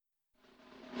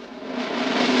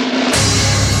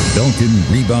Duncan,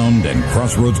 Rebound, and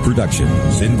Crossroads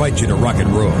Productions invite you to rock and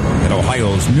roll at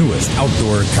Ohio's newest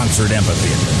outdoor concert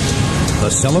amphitheater. The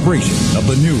celebration of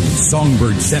the new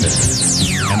Songbird Center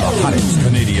and the hottest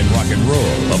Canadian rock and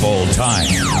roll of all time,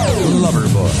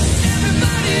 Loverboy.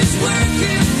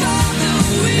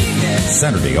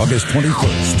 Saturday, August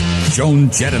 21st, Joan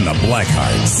Jett and the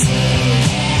Blackhearts.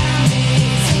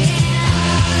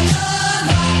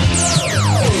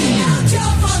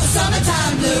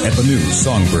 At the new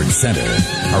Songbird Center,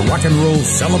 a rock and roll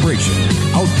celebration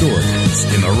outdoors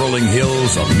in the rolling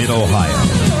hills of mid-Ohio.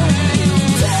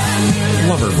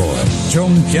 Loverboy,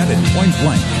 Joan Jett and Point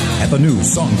Blank at the new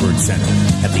Songbird Center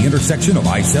at the intersection of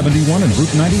I-71 and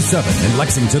Route 97 in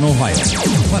Lexington, Ohio.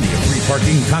 Plenty of free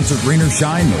parking, concert rain or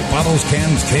shine, no bottles,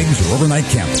 cans, kegs, or overnight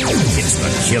camp. It's the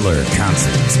killer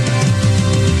concert.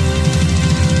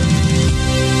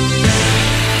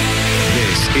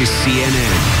 This is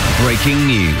CNN Breaking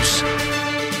News.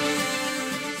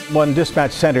 When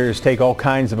dispatch centers take all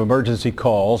kinds of emergency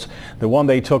calls, the one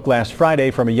they took last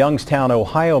Friday from a Youngstown,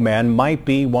 Ohio man might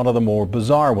be one of the more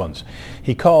bizarre ones.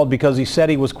 He called because he said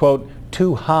he was, quote,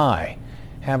 too high.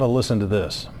 Have a listen to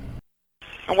this.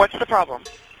 And what's the problem?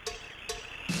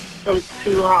 I'm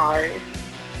too high.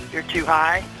 You're too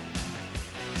high?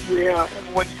 Yeah.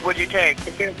 What'd you take?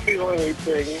 I can't feel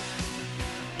anything.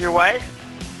 You're what?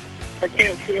 I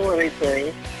can't feel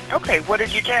anything. Okay, what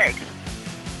did you take?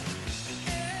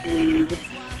 Weed.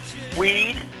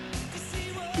 Weed?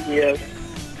 Yes.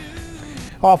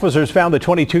 Officers found the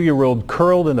 22-year-old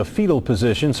curled in a fetal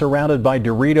position surrounded by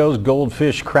Doritos,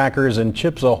 Goldfish, crackers, and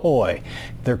Chips Ahoy.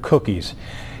 They're cookies.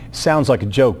 Sounds like a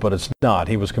joke, but it's not.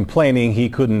 He was complaining he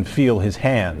couldn't feel his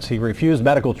hands. He refused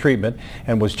medical treatment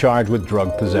and was charged with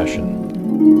drug possession.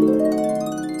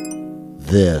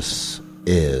 This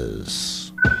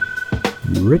is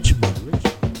Richmond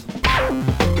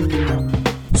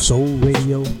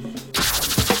SoulRadio.com.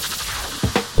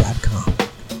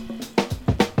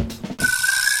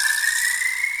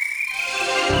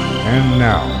 And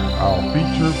now, our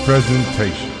feature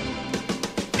presentation.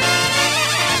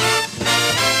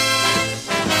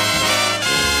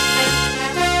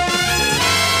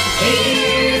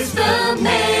 Here's the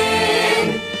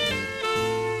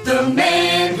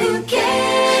man who cares,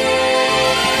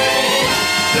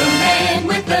 the man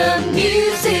with the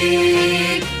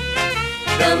music,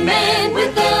 the man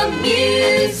with the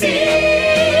music.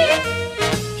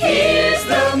 Here's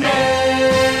the man.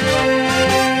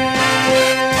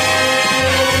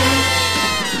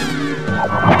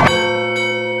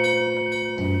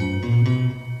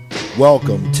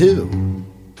 Welcome to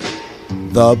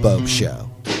The Bopst Show.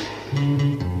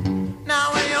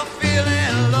 Now when you're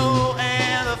feeling low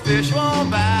and the fish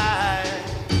won't bite,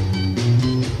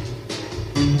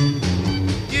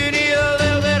 you need a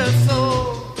little bit of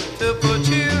soul to put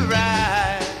you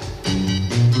right.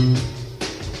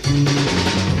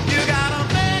 You gotta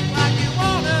make like you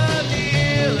wanna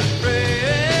kneel and pray,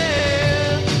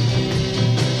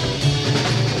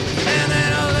 and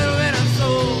then a little bit of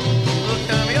soul will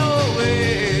come your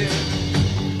way.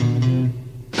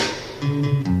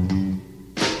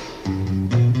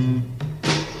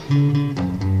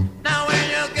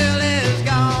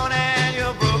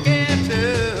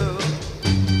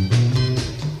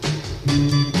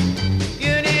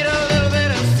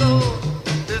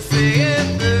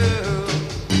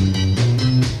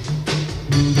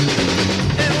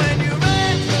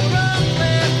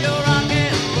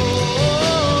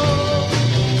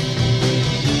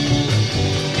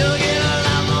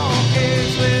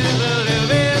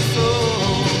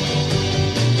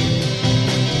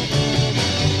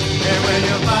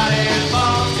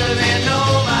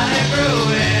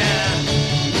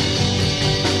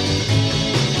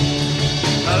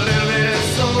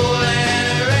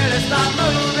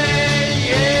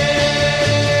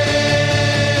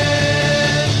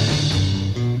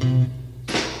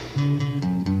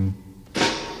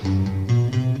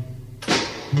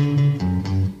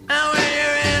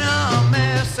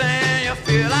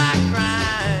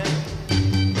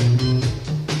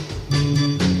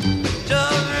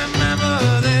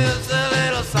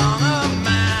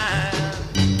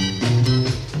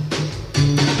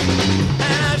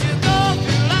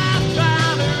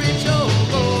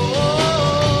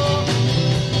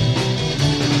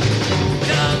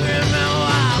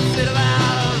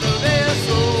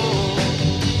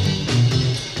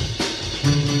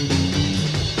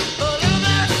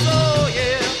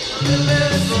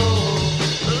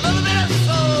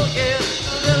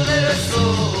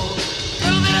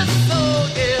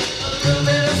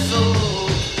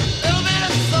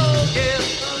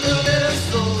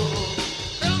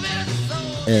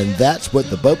 And that's what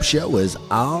the Bopst Show is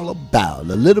all about.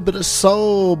 A little bit of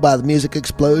soul by the Music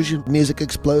Explosion, Music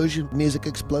Explosion, Music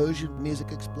Explosion,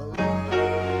 Music Explosion.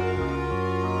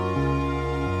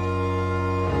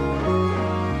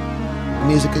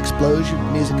 Music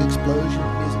Explosion, Music Explosion,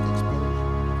 Music Explosion.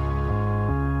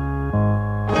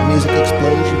 Music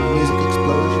Explosion, Music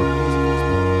Explosion, Music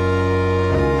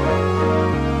Explosion.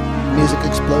 Music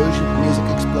Explosion, Music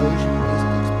Explosion, Music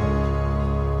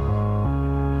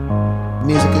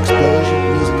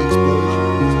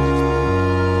Explosion.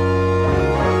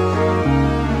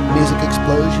 Music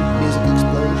Explosion, Music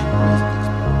Explosion, Music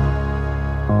Explosion.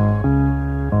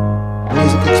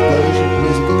 Music Explosion,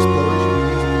 Music Explosion,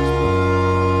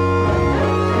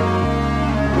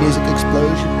 Music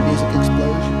Explosion, Music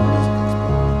Explosion.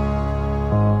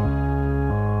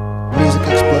 Music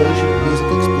explosion, music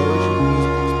explosion,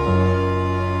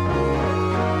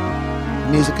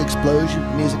 music explosion, music explosion,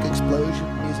 music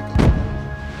explosion, music explosion,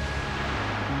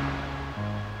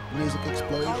 music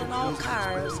explosion.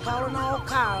 Calling all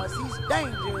cars, he's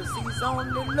dangerous, he's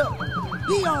on the look.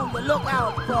 He on the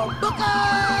lookout for Booker.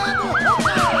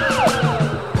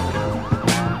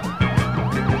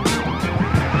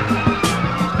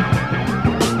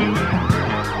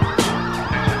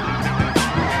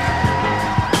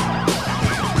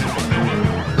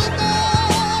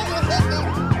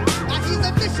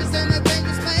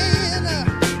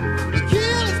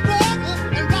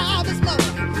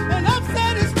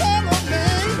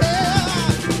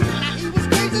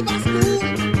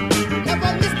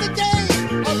 Never missed a day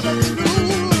or broke the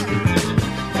rule.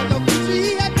 For the future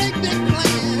he had made big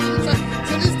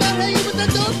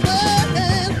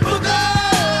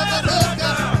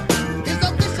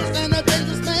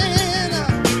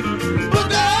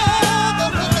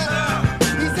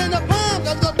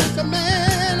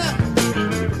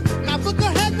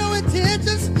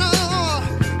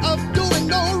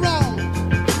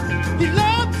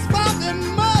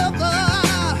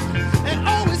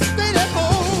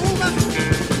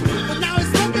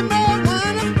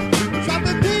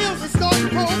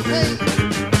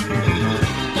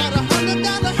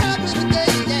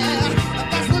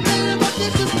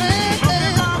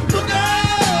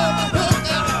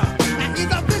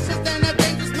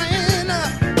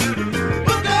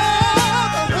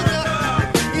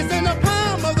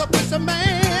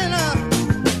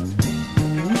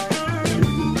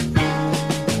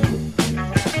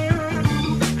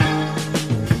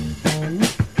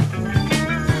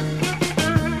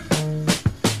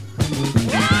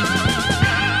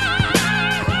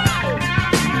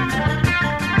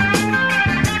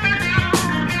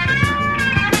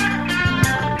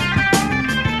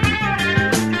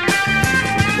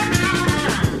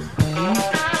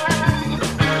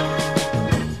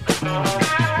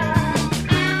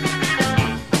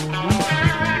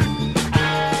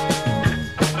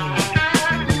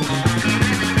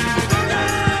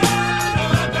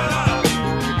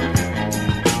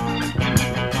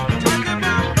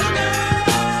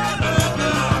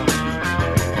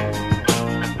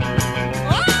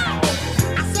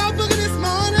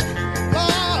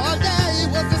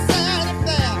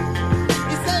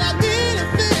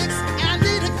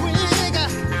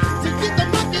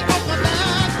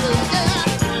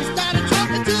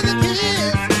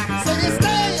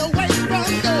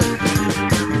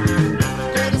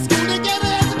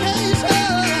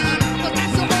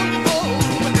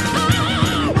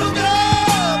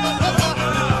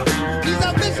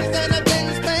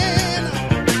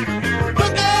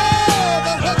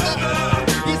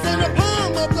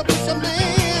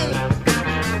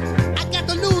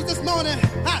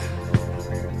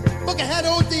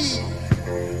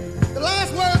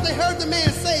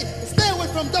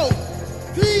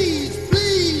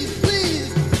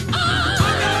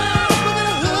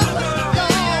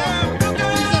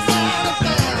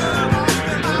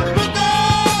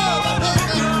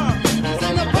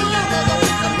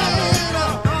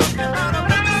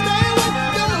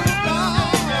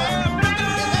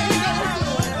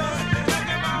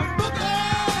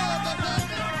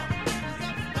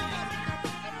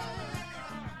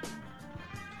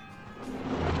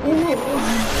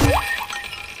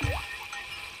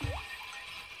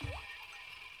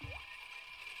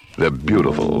They're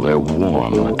beautiful, they're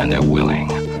warm, and they're willing.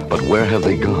 But where have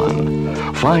they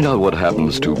gone? Find out what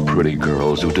happens to pretty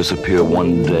girls who disappear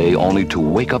one day only to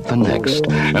wake up the next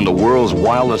in the world's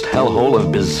wildest hellhole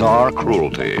of bizarre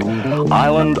cruelty.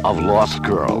 Island of Lost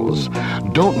Girls.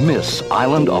 Don't miss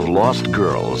Island of Lost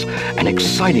Girls, an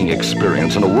exciting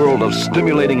experience in a world of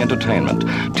stimulating entertainment,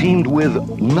 teamed with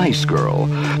Nice Girl,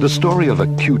 the story of a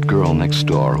cute girl next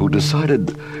door who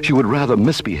decided she would rather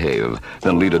misbehave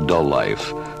than lead a dull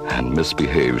life. and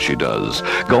misbehave she does,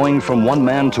 going from one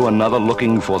man to another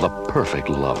looking for the perfect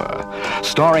lover.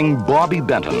 Starring Bobby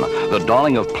Benton, the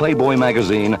darling of Playboy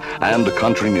magazine and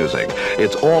country music.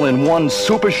 It's all in one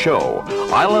super show,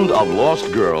 Island of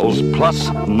Lost Girls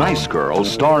plus Nice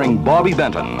Girls, starring Bobby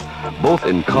Benton, both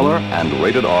in color and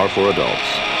rated R for adults.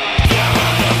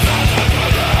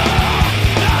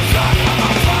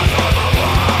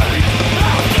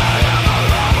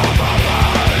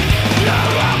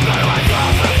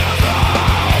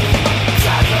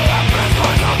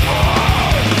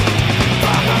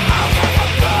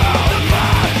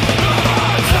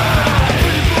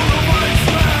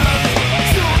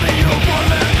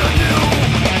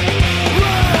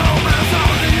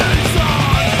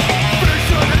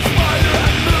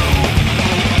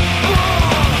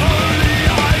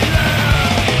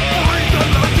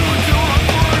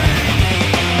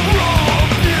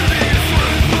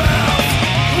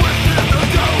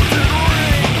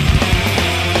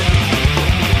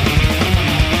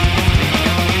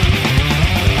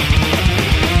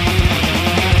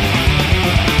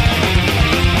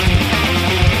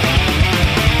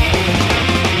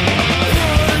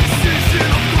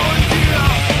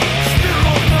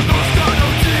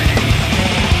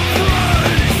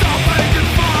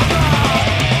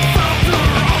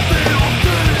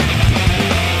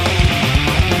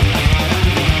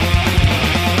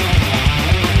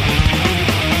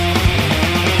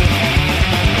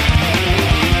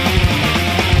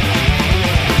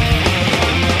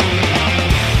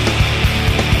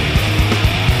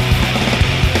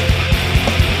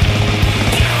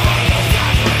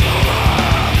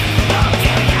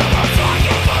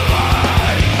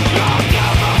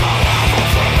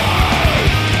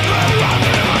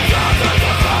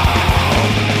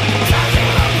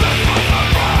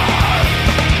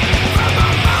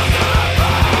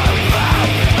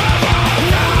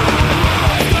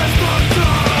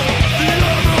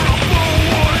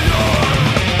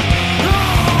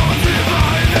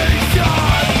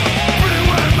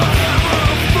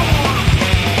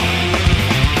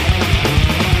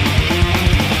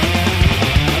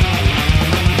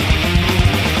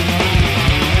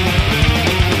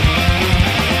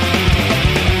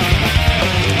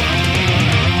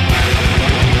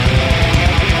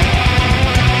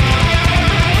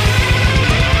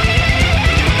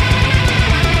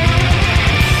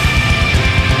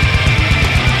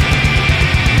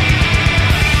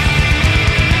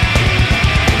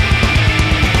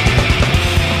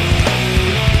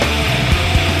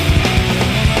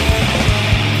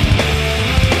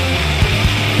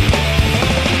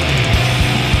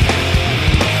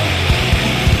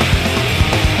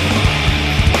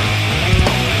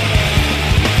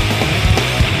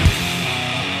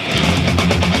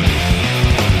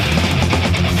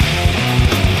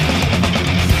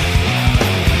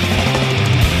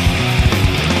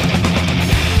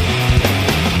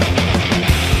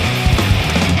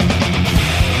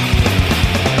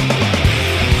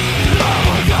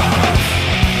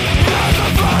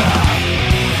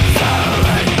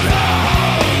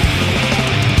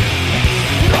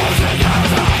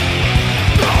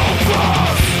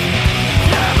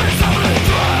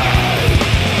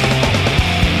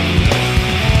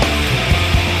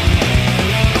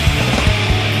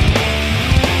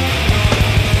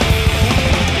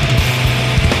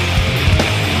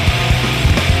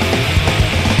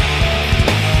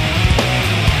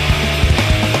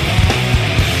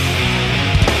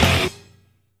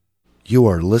 You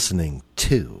are listening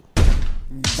to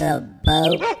The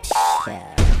Bopst Show.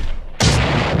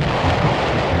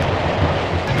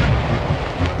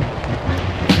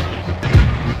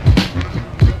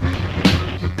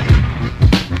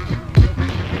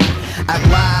 At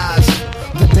last,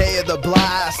 the day of the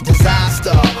blast,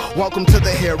 disaster. Welcome to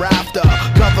the hereafter.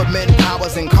 Government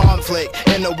powers in conflict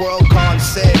in a world gone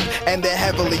sick, and they're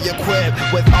heavily equipped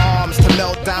with arms to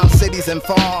melt down cities and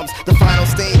farms. The final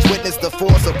stage witnessed the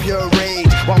force of pure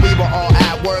rage while we were all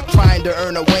at work trying to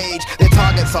earn a wage. Their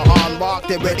targets are on lock,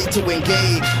 they're ready to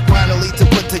engage. Finally to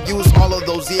put to use all of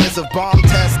those years of bomb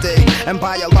testing and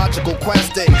biological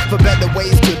questing for better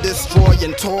ways to destroy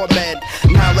and torment.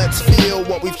 Now let's feel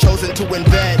what we've chosen to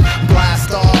invent.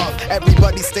 Blast off,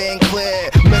 everybody staying clear.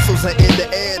 Missiles are in the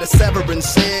air, the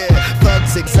severance here. Thugs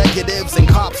Cops, executives, and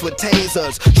cops with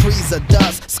tasers. Trees of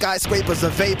dust, skyscrapers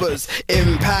of vapors.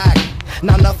 Impact,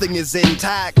 now nothing is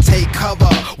intact. Take cover,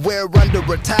 we're under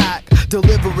attack.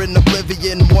 Delivering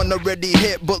oblivion, one already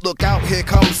hit, but look out, here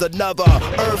comes another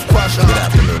Earth Crusher. Good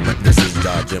afternoon, this is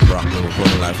Jim Brockman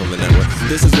reporting live from the network.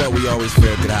 This is what we always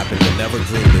feared could happen, but never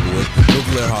dreamed it would.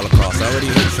 Nuclear holocaust, already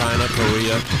hit China,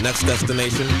 Korea, next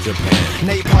destination, Japan.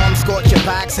 Napalm scorch your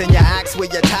backs and your axe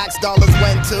where your tax dollars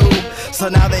went to. So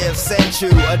now they have sent you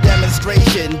a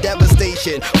demonstration,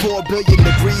 devastation, 4 billion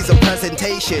degrees of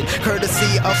presentation,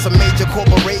 courtesy of some major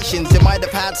corporations. You might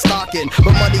have had stocking,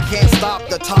 but money can't stop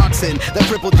the toxin that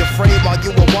crippled your frame while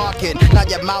you were walking. Now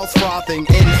your mouth's frothing,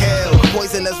 inhale,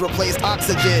 poison has replaced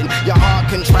oxygen. Your heart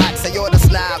contracts, aorta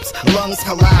snaps, lungs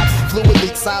collapse, fluid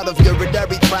leaks out of your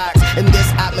urinary tracts. In this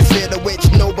atmosphere to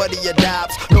which nobody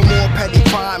adapts. No more petty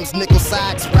crimes, nickel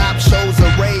sacks, rap shows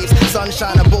or raves,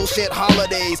 sunshine and bullshit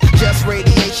holidays, just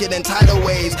radiation and tidal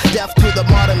waves. Death to the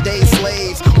modern day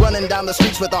slaves, running down the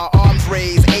streets with our arms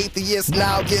raised. Atheists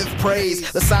now give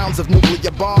praise. The sounds of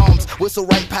nuclear bombs whistle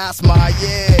right past my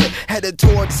ear, headed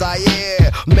towards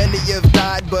Zaire. Many have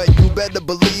died, but you better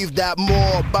believe that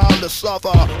more bound to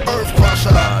suffer. Earth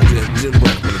Crusher. Jim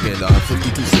Brockman again,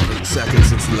 52 seconds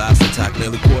since the last attack.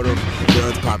 Nearly quarter of the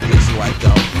Earth's population wiped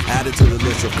out. Added to the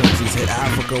list of countries hit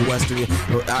Africa, Western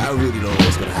Europe. I really don't know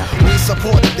what's gonna happen. We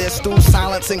supported this through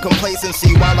silence and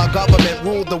complacency, while our government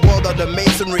ruled the world under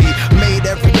masonry. Made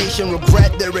every nation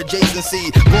regret their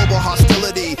adjacency. Global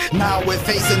hostility, now we're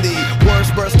facing the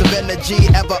worst burst of energy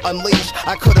ever unleashed.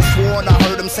 I could have sworn I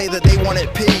heard them say that they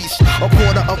wanted peace. A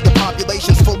quarter of the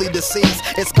population's fully deceased.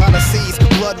 It's gotta cease,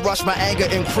 blood rush, my anger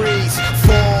increase.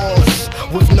 Force,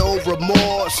 with no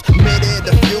remorse, mid-air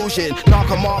diffusion, knock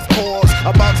 'em off course.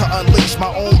 About to unleash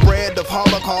my own brand of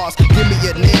Holocaust. Give me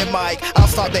a near mic, I'll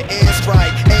start the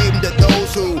airstrike, aimed at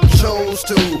those who chose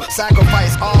to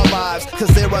sacrifice our lives, cause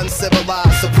they're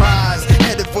uncivilized. Surprise,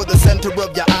 headed for the center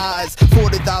of your eyes.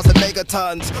 40,000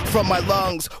 megatons from my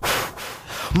lungs.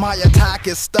 My attack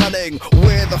is stunning.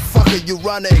 Where the fuck are you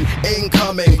running?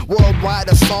 Incoming, worldwide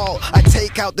assault. I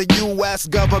take out the US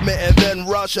government and then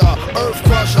Russia. Earth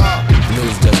Crusher.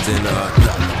 News just in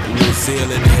New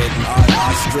Zealand, hitting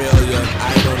Australia.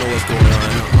 I don't know what's going on.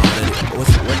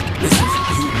 This is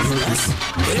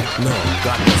no,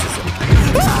 God bless us.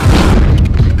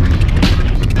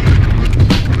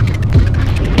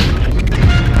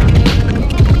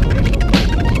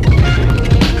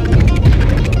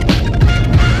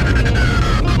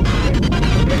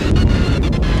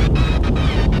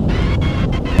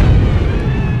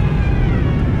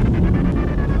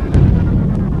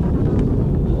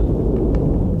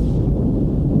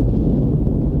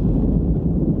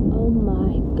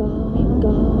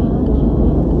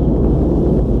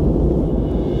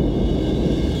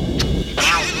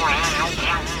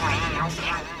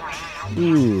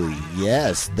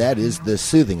 Yes, that is the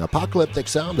soothing apocalyptic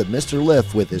sound of Mr.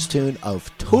 Lift with his tune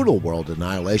of total world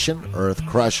annihilation, Earth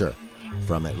Crusher.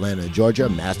 From Atlanta, Georgia,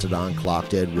 Mastodon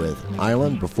clocked in with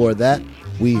Island. Before that,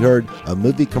 we heard a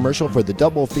movie commercial for the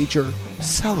double feature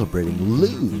celebrating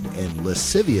lewd and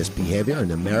lascivious behavior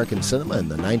in American cinema in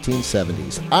the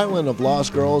 1970s. Island of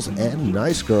Lost Girls and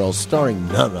Nice Girls, starring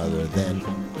none other than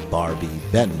Barbie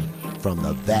Benton. From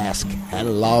the vast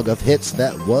catalog of hits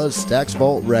that was Stax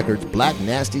Vault Records, Black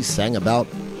Nasty sang about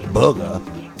Booga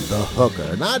the Hooker.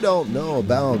 And I don't know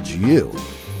about you,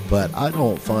 but I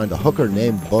don't find a hooker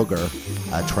named Booger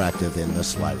attractive in the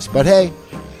slightest. But hey,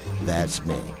 that's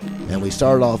me. And we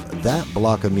started off that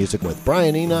block of music with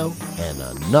Brian Eno and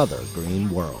Another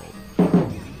Green World.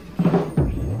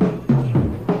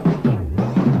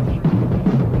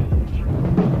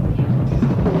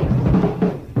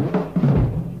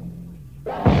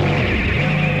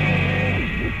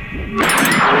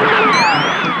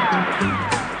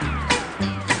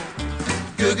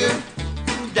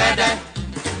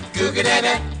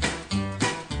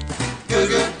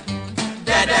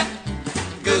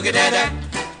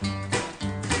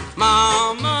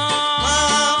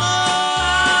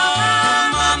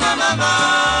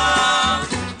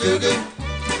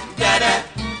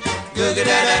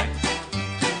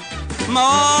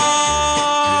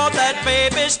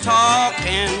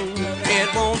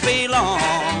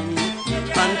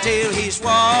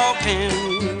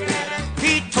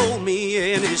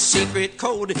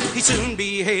 He'd soon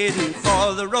be heading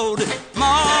for the road.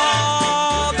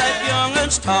 Ma, that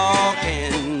youngun's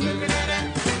talking.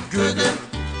 Goo-goo,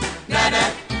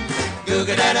 da-da,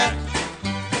 goo-goo, da-da.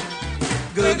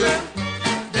 Goo-goo,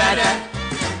 da-da,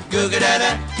 goo-goo,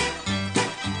 da-da.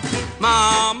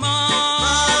 Mama,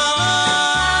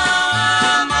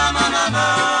 mama,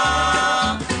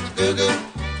 mama, goo-goo,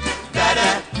 da-da,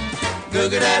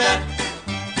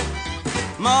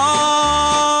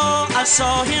 I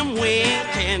saw him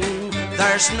winking.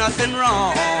 There's nothing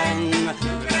wrong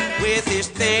with his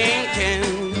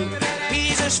thinking.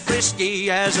 He's as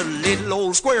frisky as a little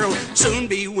old squirrel, soon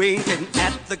be winking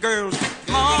at the girls.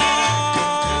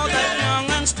 Oh, that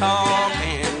youngun's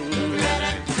talking.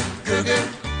 Goo-goo,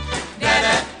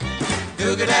 da-da,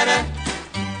 goo-goo, da-da,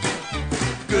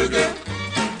 goo-goo,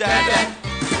 da-da,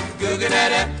 goo-goo,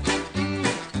 da-da.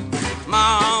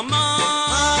 Mama,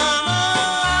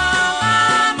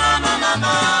 mama,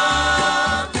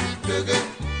 mama, goo-goo,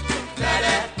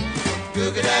 da-da,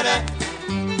 goo-goo, da-da.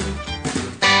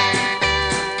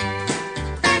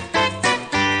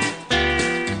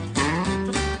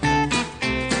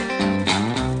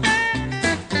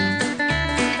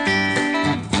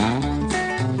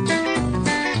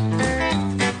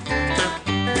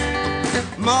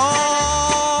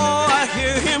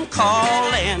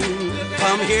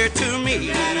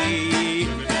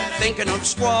 Thinking of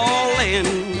squalling,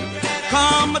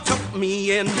 come tuck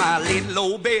me in my little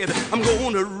old bed. I'm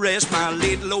gonna rest my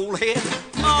little old head.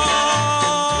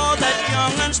 Oh, that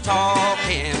youngun's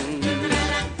talking.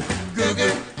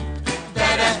 Goo-goo,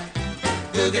 da-da,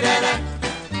 goo-goo, da-da,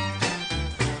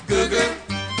 goo-goo,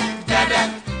 da-da,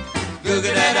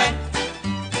 goo-goo, da-da.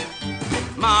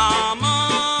 Mama,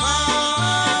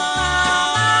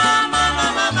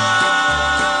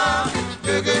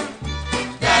 goo-goo,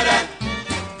 da-da,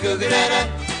 goo-goo, da-da,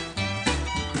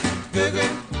 goo-goo,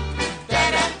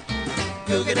 da-da,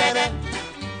 goo-goo, da-da,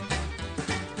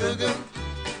 goo-goo, da-da.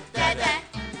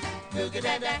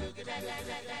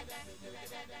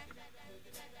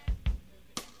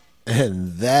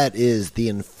 And that is the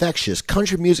infectious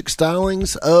country music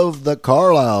stylings of the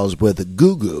Carlisles with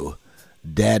Goo Goo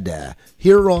Dada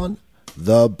here on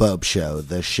The Bopst Show,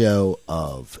 the show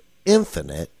of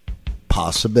infinite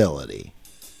possibility.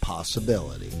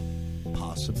 Possibility.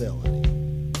 Possibility.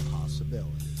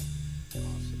 Possibility.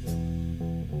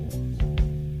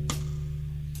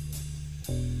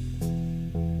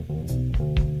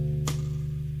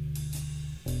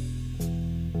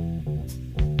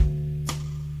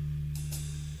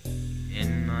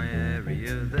 In my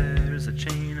area there's a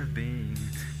chain of being,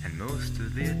 and most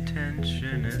of the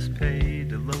attention is paid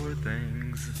to lower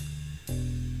things.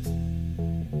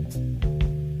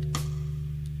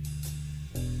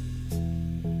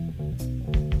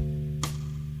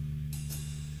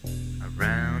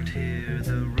 Around here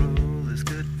the rule is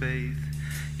good faith.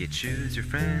 You choose your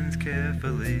friends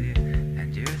carefully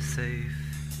and you're safe.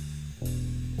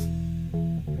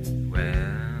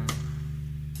 Well,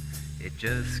 it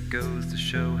just goes to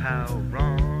show how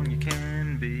wrong you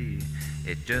can be.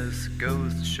 It just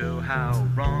goes to show how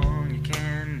wrong you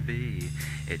can be.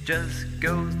 It just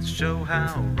goes to show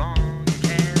how wrong you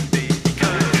can be.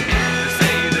 Because you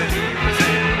say that he was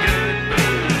in good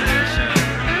position,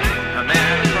 a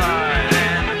man of pride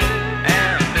and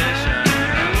ambition,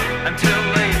 until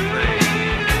lately,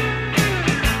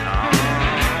 oh,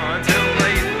 until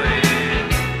lately.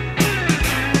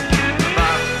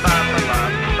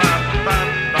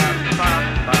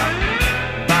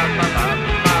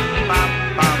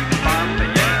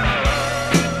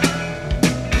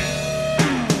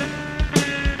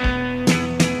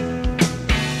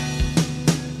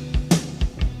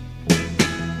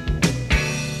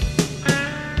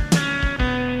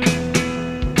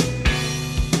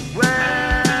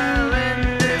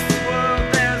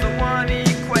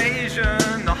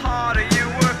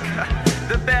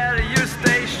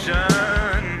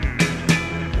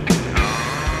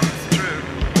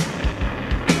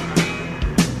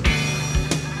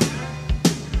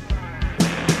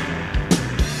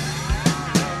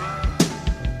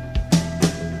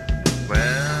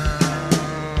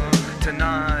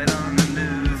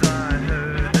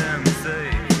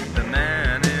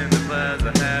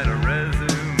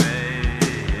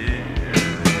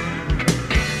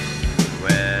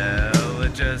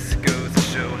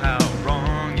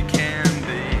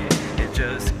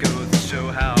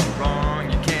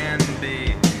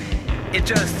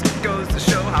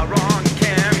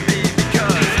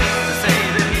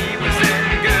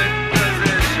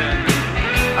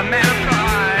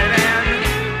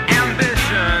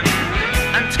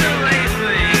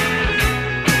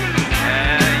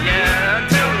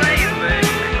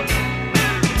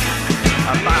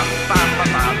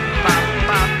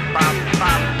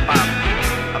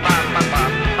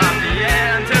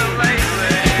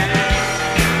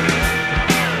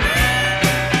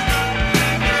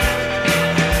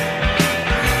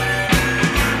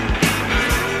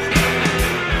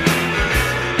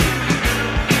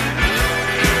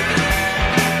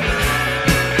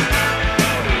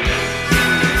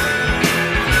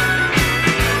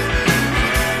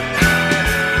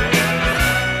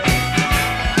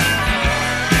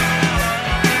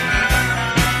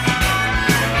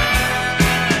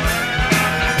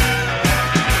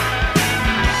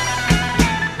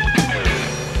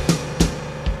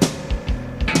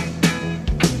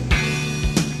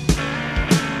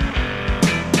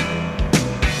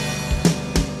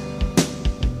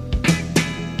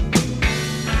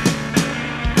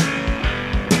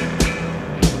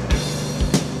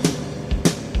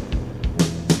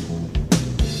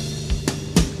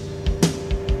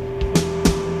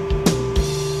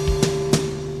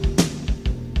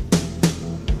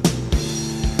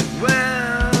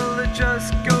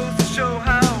 just goes to show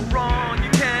how wrong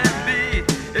you can be.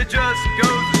 It just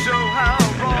goes to show how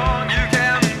wrong you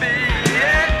can be.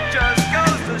 It just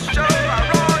goes to show how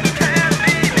wrong you can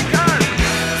be. Because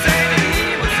saying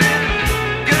he was in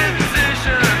good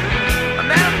position, a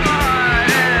man of heart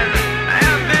and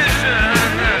ambition,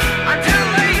 until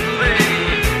lately,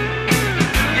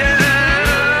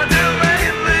 yeah, until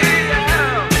lately,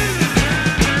 yeah.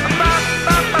 Bop,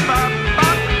 bop, bop, bop,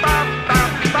 bop, bop, bop,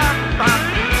 bop, bop,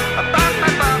 bop,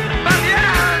 bop, bop,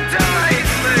 yeah, until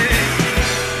lately.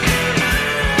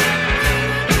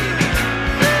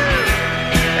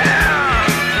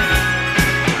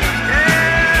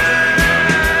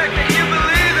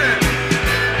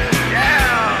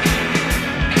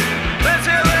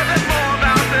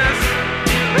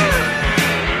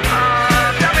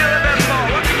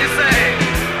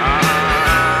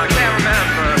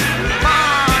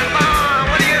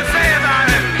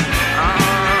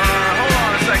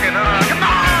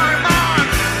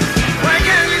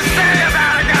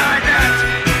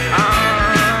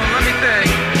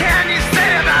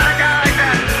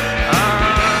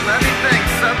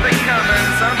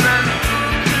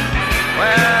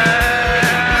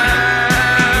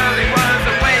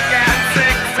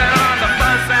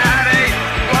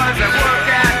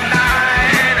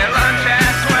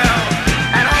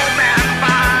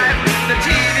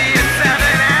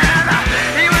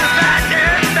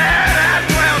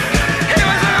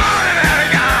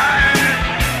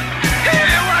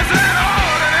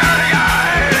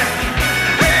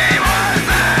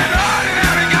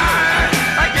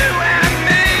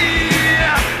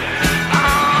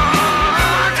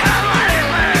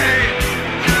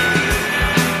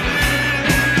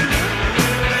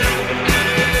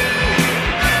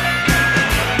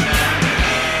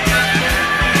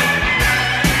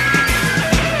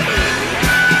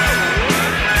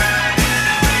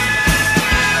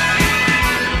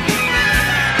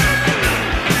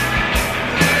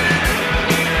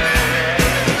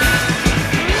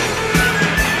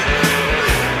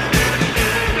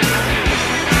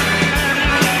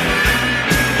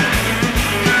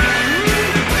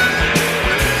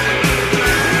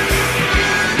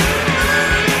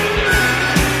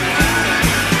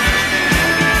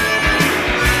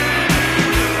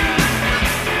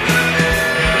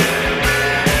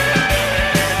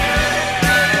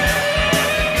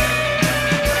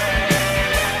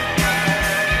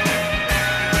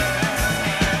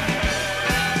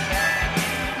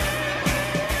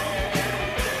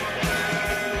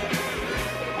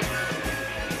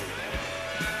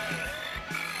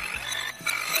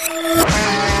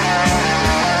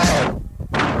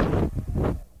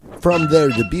 From their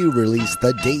debut release,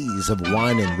 The Days of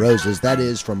Wine and Roses, that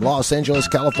is from Los Angeles,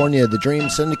 California, the Dream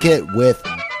Syndicate with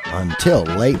Until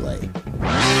Lately.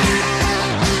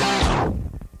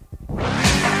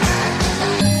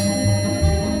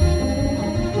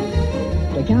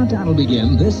 The countdown will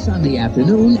begin this Sunday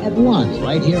afternoon at 1,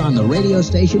 right here on the radio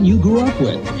station you grew up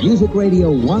with, Music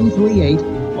Radio 138.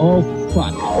 Oh,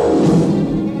 fuck.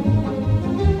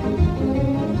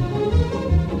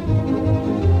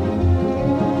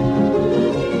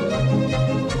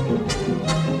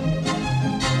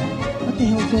 What the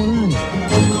hell's going on here?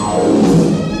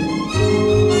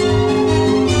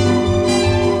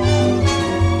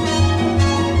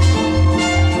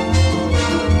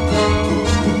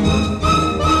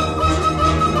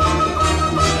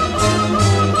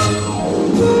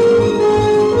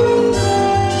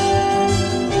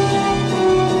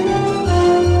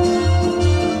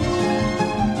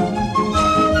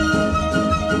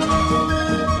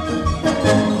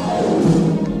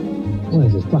 What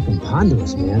is this fucking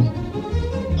ponderous, man?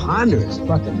 Ponderous,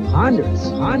 fucking ponderous,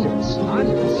 ponderous,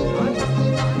 ponderous,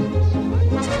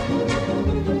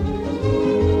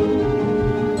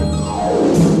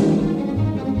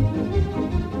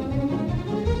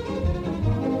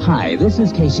 Hi, this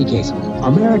is Casey Kasem.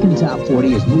 American Top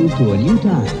 40 has moved to a new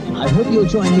time. I hope you'll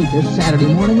join me this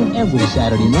Saturday morning and every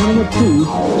Saturday morning at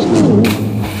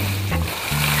 2.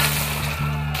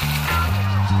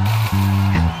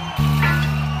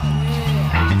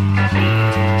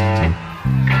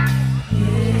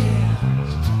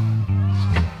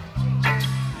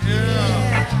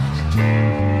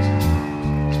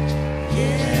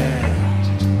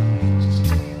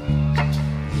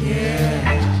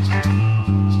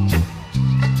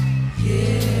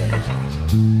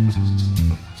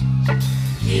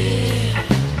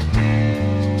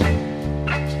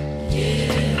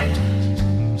 Yeah.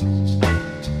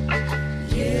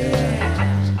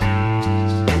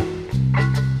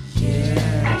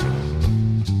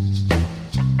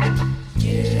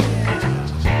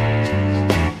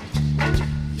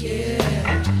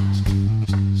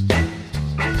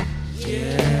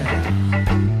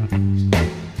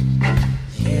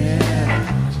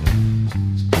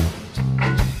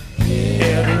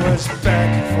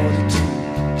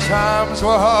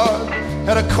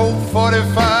 had a Colt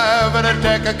 45 and a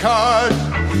deck of cards.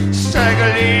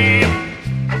 Stagger Lee.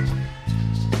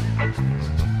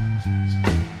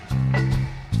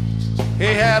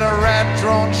 He had a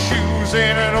rat-drawn shoes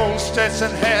and an old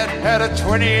Stetson hat, had a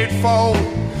 28 fold,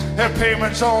 had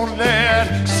payments on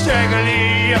that. Stagger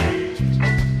Lee.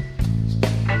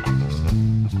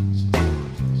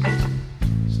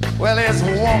 Well, his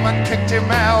woman kicked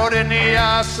him out in the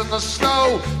ice and the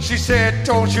snow. She said,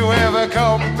 don't you ever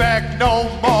come back no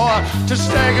more to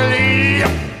Stagger Lee.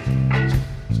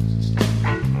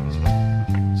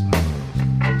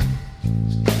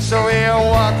 So he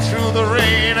walked through the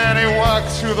rain and he walked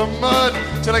through the mud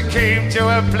till he came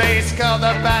to a place called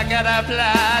the Back of the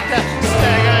Block.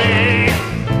 Stagger Lee.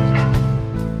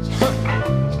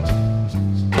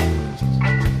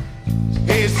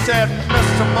 He said,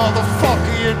 Mr.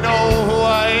 Motherfucker, you know who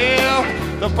I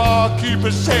am? The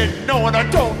barkeeper said, no, and I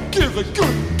don't give a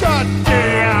good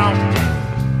goddamn.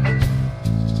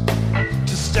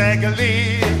 To Stagger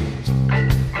Lee.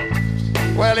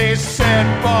 Well, he said,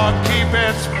 barkeep,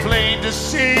 it's plain to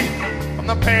see I'm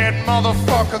the bad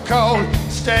motherfucker called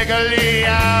Stagger Lee.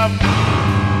 I'm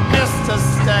Mr.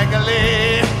 Stagger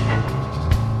Lee.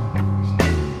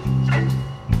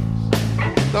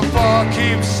 The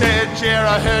barkeep said, yeah,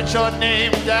 I heard your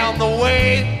name down the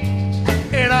way,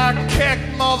 and I kick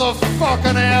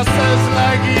motherfucking asses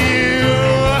like you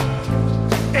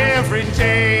every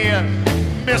day,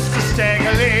 Mr.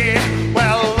 Stagger Lee.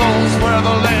 Well, those were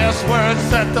the last words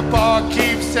that the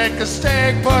barkeep said, 'cause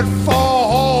Stag put 4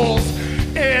 holes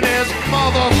in his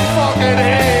motherfucking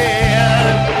head.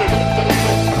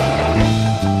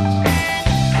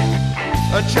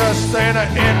 Just then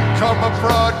in come a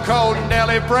broad called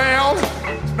Nellie Brown,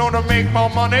 known to make more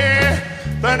money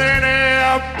than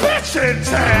any bitch in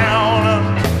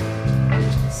town.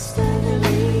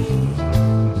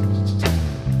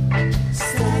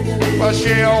 Well,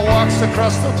 she walks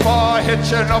across the bar,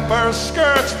 hitching up her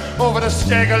skirts over the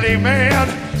Stagger Lee man.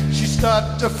 She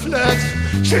starts to flirt,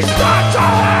 she starts to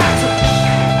hurt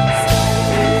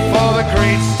for the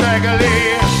great Stagger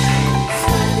Lee.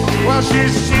 Well, she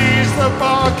sees the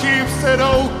barkeep, said,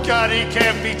 oh God, he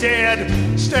can't be dead.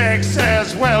 Stag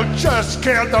says, well, just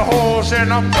count the holes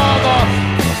in a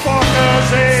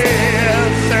motherfucker's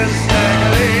head, says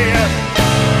Stagger Lee.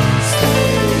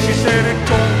 She said, it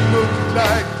don't look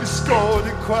like you scored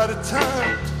in quite a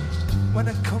time. When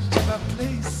I come to my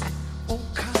place, won't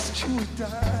cost you a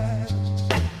dime,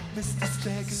 Mr.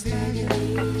 Stagger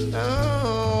Lee.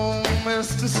 Oh,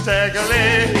 Mr. Stagger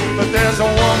Lee. But there's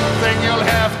one thing you'll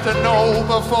have to know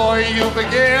before you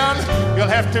begin. You'll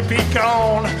have to be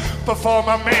gone before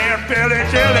my man Billy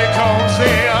Dilly comes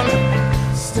in.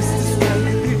 Mr. Stagger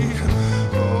Lee.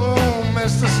 Oh,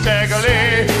 Mr. Stagger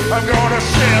Lee. I'm gonna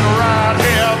sit right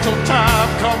here till time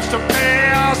comes to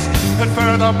pass. And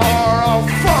furthermore, I'll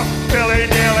fuck Billy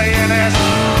Dilly in his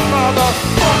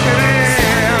motherfucking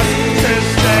ass. Says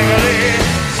Stagger Lee,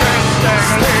 says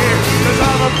Stagger Lee. 'Cause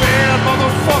I'm a bad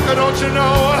motherfucker, don't you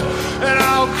know? And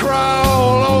I'll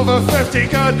crawl over 50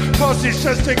 good pussies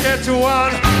just to get to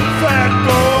one fat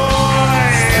boy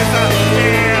in the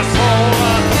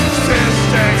asshole. Says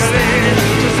Stagger Lee,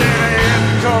 just in a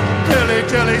income Billy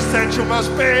Dilly said you must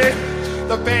be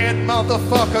the bad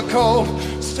motherfucker called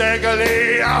Stagger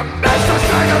Lee. I'm Mr.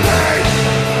 Stagger Lee.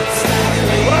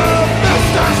 Oh,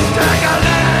 Mr. Stagger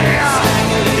Lee.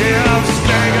 Yeah, I'm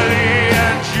Stagger Lee,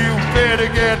 and you better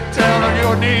get down on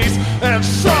your knees and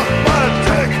suck my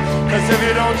dick, 'cause if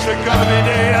you don't, you're gonna be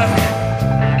dead.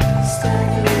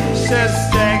 Says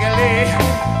Stagger Lee.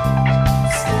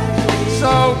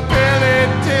 So Billy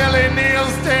Dilly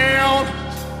kneels down,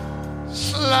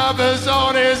 slobbers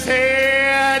on his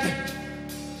head.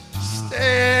 Stag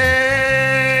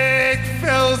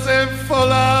fills him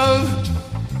full of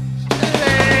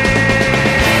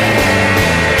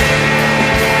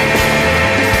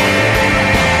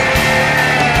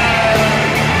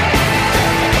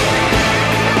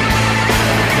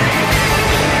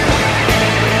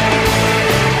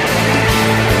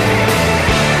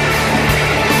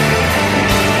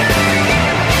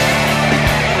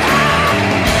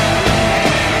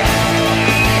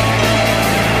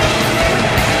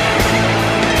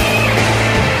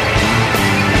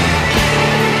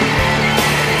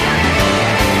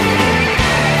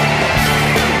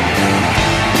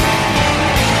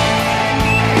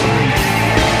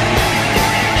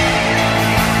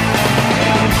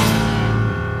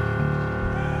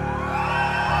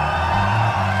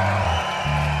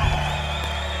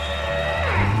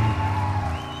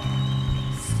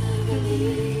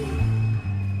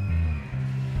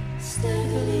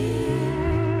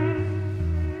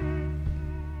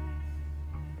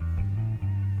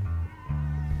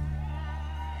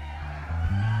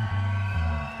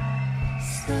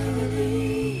And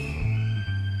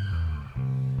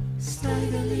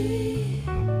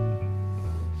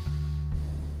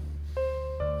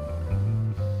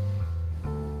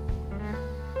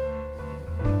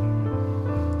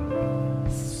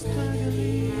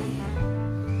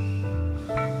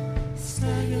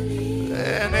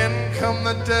in come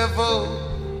the devil.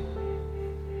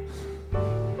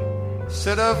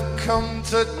 Said I've come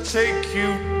to take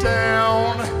you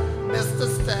down, Mr.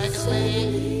 Staggerly.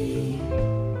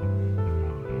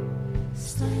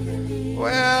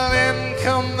 Well, in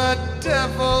come the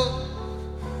devil.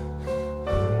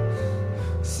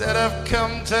 Said I've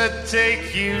come to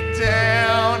take you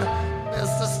down,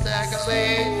 Mr.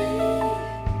 Staggerly.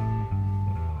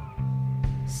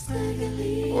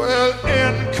 Well,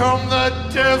 in come the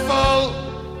devil.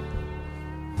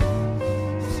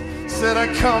 Said I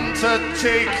come to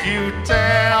take you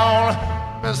down,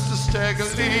 Mr.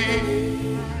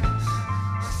 Staggerly.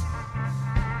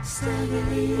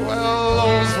 Well,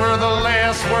 those were the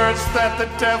last words that the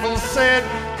devil said,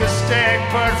 'cause Stag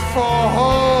put 4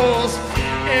 holes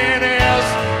in his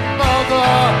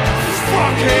motherfucking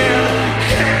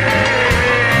head.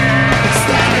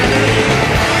 Staggerly.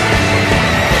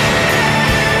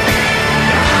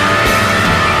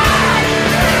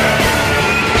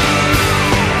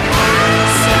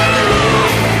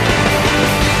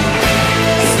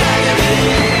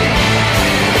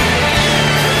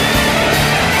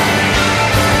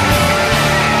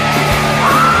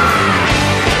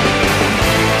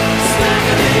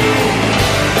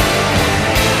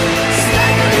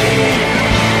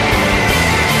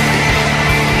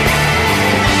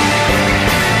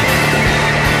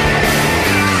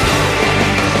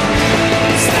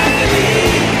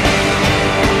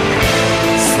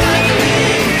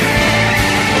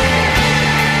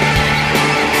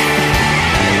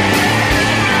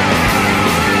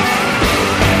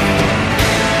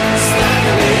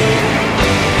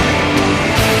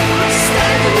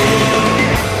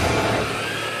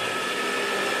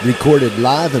 Recorded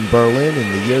live in Berlin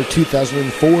in the year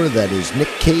 2004, that is Nick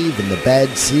Cave and the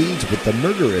Bad Seeds with the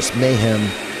murderous mayhem,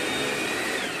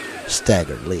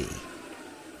 Staggerly.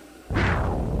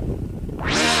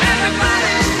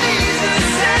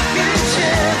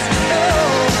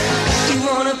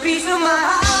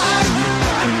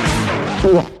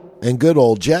 And good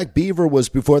old Jack Beaver was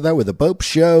before that with a Bopst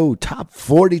Show top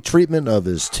 40 treatment of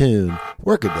his tune,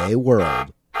 Workaday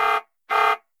World.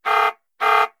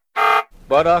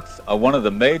 Buttocks are one of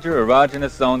the major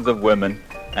erogenous zones of women,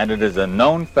 and it is a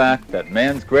known fact that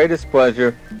man's greatest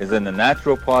pleasure is in the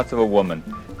natural parts of a woman,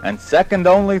 and second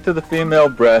only to the female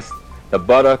breast, the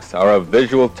buttocks are a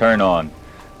visual turn-on.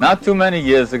 Not too many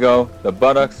years ago, the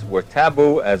buttocks were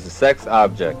taboo as a sex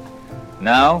object.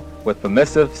 Now, with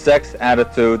permissive sex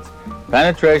attitudes,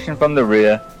 penetration from the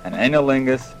rear and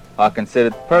analingus are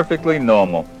considered perfectly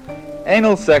normal.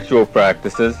 Anal sexual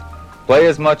practices play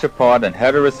as much a part in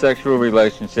heterosexual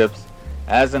relationships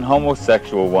as in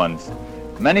homosexual ones.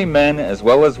 Many men, as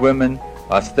well as women,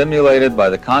 are stimulated by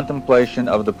the contemplation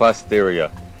of the posterior.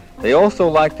 They also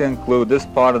like to include this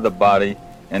part of the body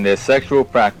in their sexual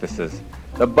practices.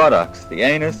 The buttocks, the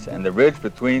anus, and the ridge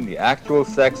between the actual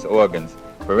sex organs,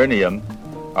 perineum,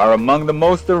 are among the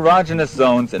most erogenous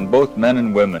zones in both men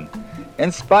and women.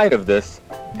 In spite of this,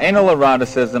 anal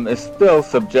eroticism is still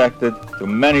subjected to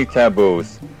many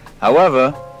taboos.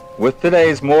 However, with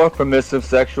today's more permissive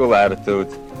sexual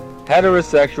attitudes,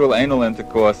 heterosexual anal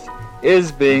intercourse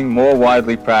is being more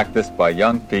widely practiced by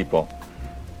young people.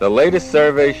 The latest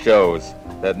survey shows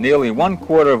that nearly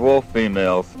 1/4 of all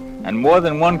females, and more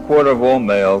than 1/4 of all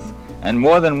males, and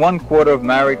more than 1/4 of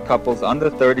married couples under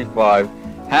 35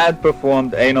 had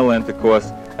performed anal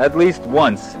intercourse at least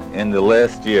once in the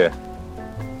last year.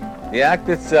 The act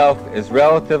itself is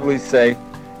relatively safe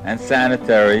and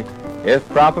sanitary if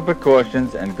proper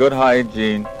precautions and good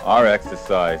hygiene are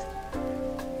exercised.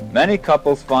 Many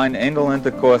couples find anal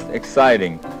intercourse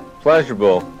exciting,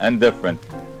 pleasurable, and different,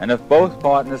 and if both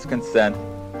partners consent,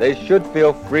 they should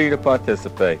feel free to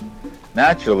participate.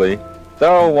 Naturally,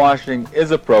 thorough washing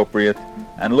is appropriate,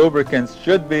 and lubricants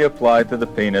should be applied to the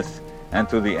penis and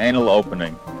to the anal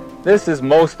opening. This is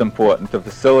most important to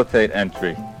facilitate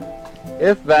entry.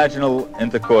 If vaginal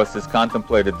intercourse is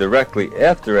contemplated directly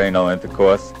after anal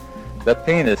intercourse, the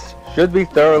penis should be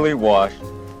thoroughly washed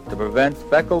to prevent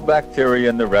fecal bacteria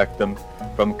in the rectum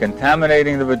from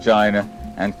contaminating the vagina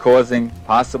and causing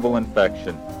possible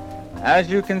infection. As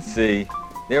you can see,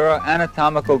 there are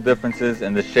anatomical differences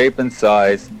in the shape and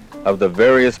size of the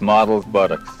various models'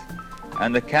 buttocks,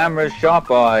 and the camera's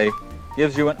sharp eye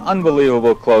gives you an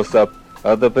unbelievable close-up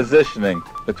of the positioning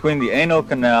between the anal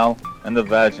canal and the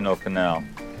vaginal canal.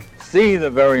 see the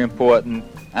very important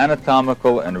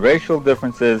anatomical and racial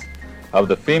differences of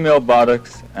the female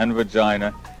buttocks and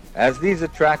vagina as these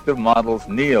attractive models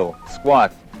kneel,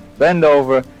 squat, bend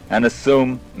over, and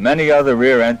assume many other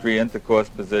rear entry intercourse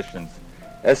positions.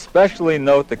 Especially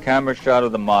note the camera shot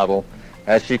of the model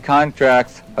as she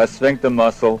contracts her sphincter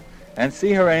muscle and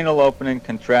see her anal opening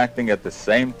contracting at the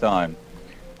same time.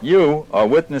 You are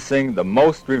witnessing the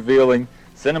most revealing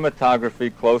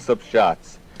cinematography close-up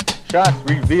shots. Shots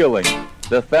revealing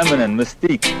the feminine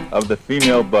mystique of the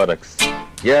female buttocks.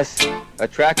 Yes,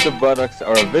 attractive buttocks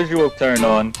are a visual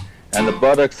turn-on, and the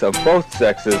buttocks of both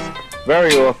sexes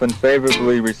very often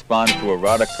favorably respond to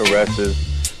erotic caresses,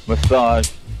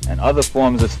 massage, and other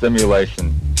forms of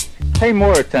stimulation. Pay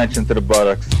more attention to the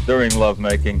buttocks during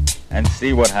lovemaking and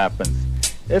see what happens.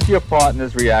 If your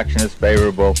partner's reaction is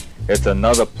favorable, it's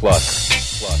another plus.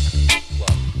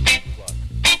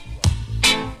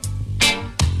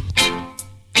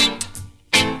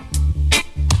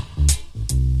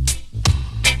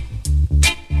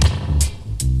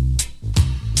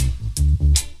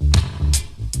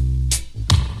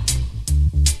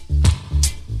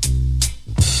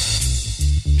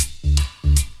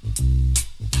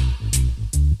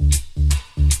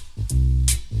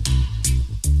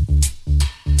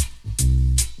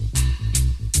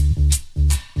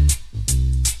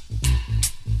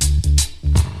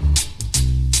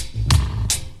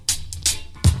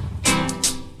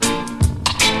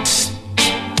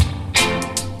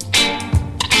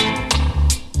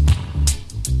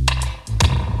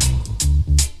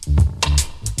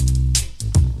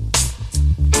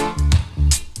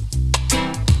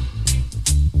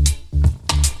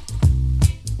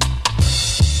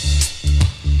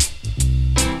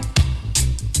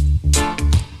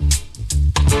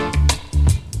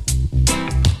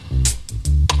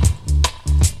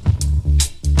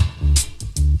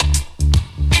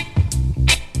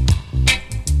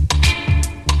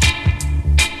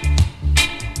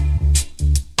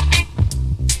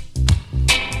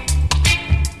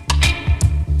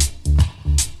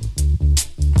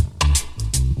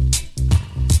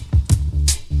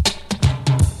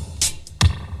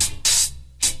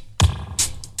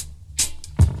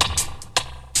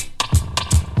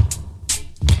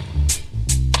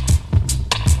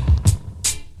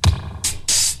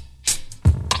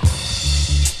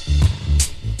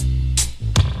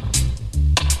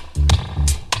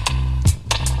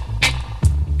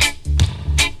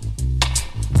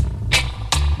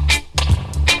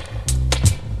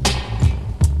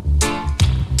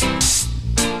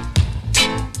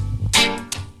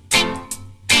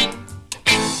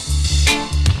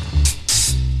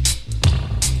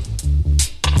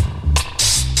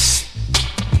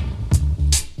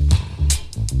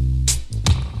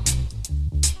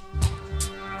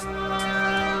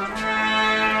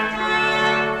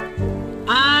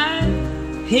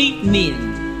 hate men.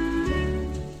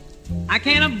 I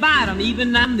can't abide them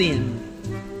even now and then.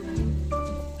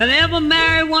 If I ever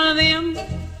marry one of them,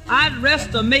 I'd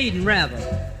rest a maiden rather.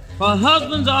 For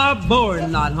husbands are a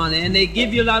boring lot, honey, and they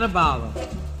give you a lot of bother.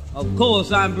 Of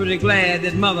course, I'm pretty glad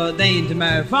that mother deigned to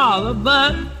marry father,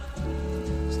 but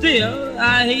still,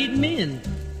 I hate men.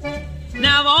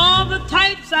 Now, of all the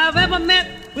types I've ever met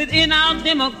within our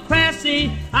democracy,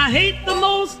 I hate the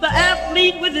most the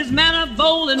athlete with his manner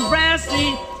bold and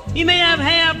brassy. He may have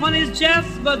hair on his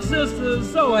chest, but sister,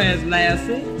 so has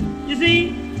Lassie. You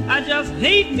see, I just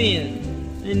hate men.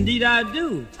 Indeed I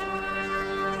do. Oh,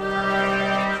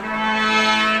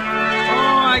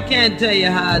 I can't tell you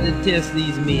how I detest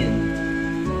these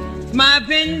men. In my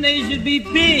opinion, they should be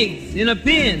pigs in a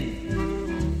pen.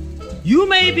 You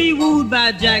may be wooed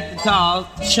by Jack the Tar,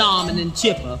 charming and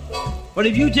chipper, but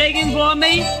if you take him for a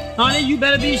mate, honey, you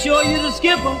better be sure you're the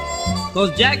skipper.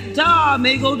 Cause Jack the Tar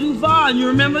may go too far, and you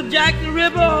remember Jack the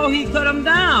Ripper, oh, he cut him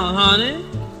down, honey.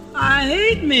 I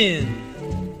hate men.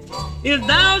 If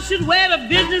thou should wed a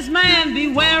businessman,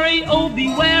 be wary, oh,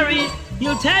 be wary.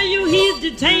 He'll tell you he's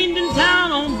detained in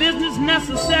town on business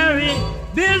necessary.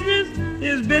 Business?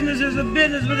 His business is a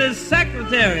business with his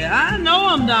secretary. I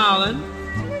know him, darling.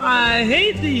 I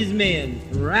hate these men,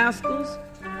 rascals.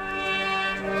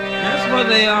 That's what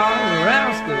they are,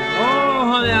 rascals.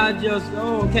 Oh, honey, I just,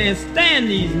 can't stand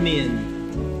these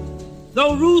men.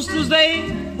 Though roosters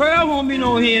they, pearl won't be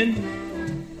no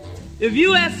hen. If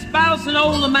you espouse an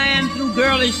older man through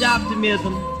girlish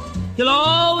optimism, he'll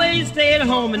always stay at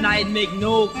home at night and make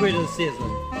no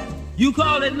criticism. You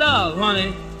call it love,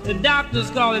 honey. The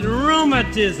doctors call it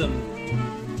rheumatism.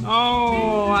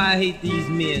 Oh, I hate these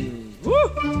men.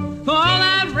 Woo! For all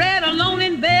I've read alone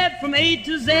in bed from A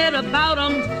to Z about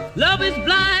 'em, love is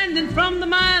blind and from the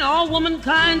mind all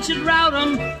womankind should rout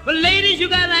 'em. But ladies, you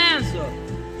gotta answer,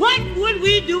 what would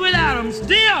we do without 'em?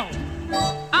 Still,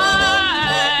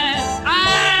 I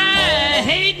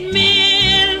hate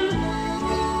men.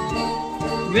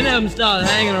 If any of them start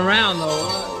hanging around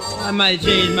though, I might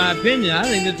change my opinion. I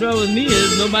think the trouble with me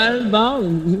is nobody's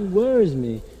bothering who worries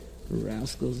me.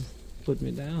 Rascals put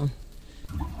me down.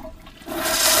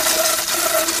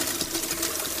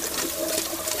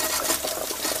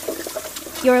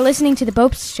 You're listening to The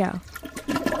Bopst Show.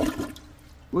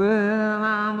 Well,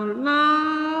 I'm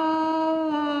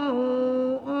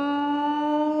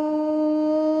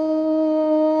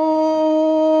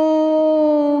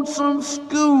alone, some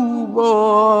schoolboy,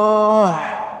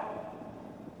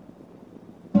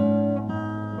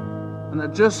 and I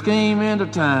just came into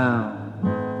town.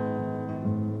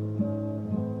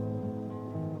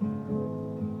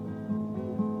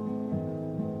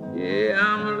 Yeah,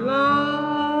 I'm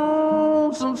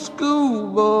alone, some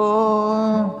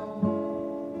schoolboy,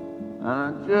 and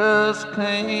I just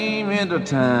came into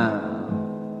town.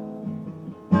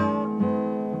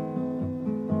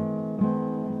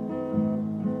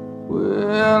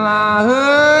 Well, I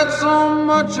heard so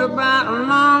much about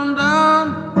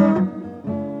London,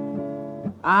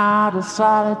 I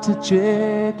decided to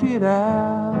check it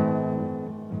out.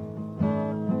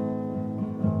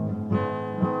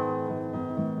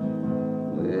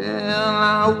 Well,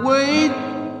 I wait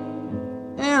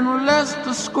in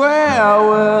Leicester Square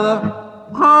with a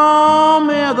calm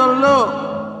in the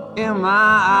look in my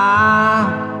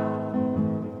eye.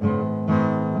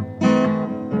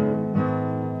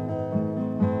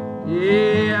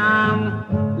 Yeah, I'm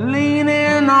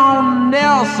leaning on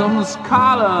Nelson's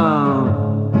collar,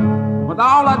 but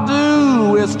all I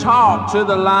do is talk to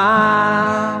the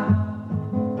line.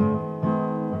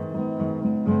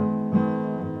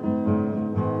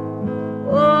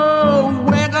 Oh,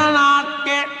 where can I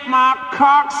get my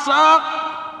cock sucked?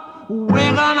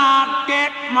 Where can I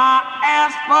get my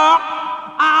ass fucked?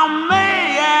 I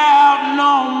may have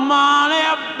no money,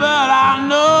 but I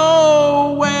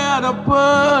know where to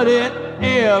put it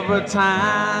every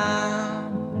time.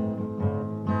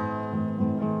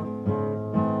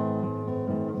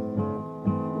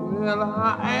 Well, I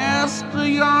asked a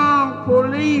young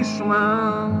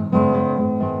policeman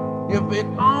if it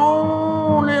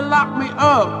only locked me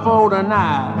up for the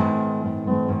night.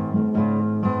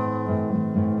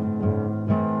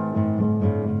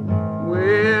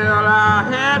 Well, I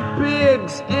had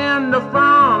pigs in the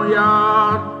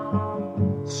farmyard.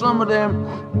 Some of them,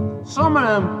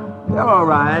 they're all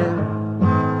right.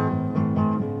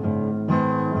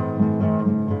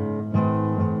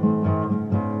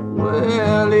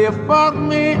 Well, he fucked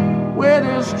me with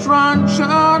his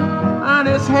truncheon, and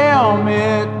his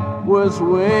helmet was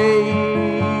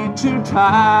way too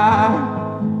tight.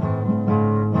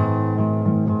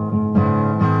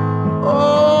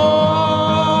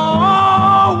 Oh,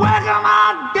 where can I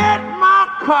get my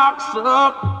cock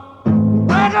sucked?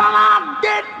 Where can I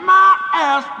get my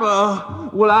ass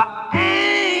fucked? Well, I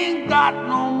ain't got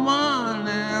no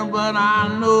money, but I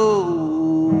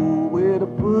know where to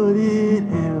put it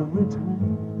every time.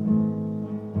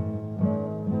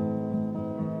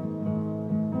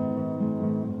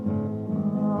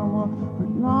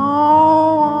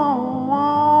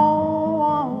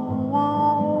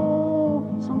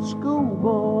 Some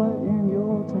schoolboy in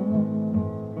your town.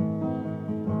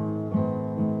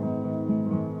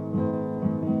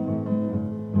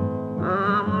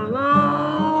 I'm alone,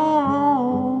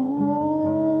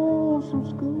 some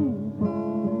schoolboy.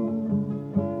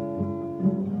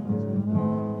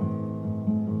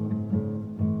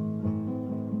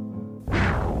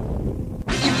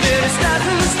 You better start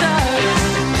from the start.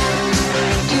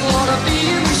 You wanna be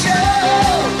in the show.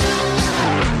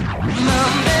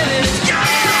 Mom, baby, let's go.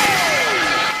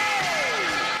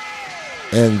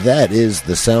 And that is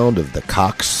the sound of the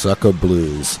Cocksucker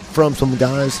Blues from some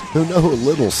guys who know a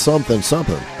little something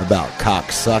something about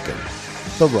cocksucking,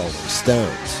 the Rolling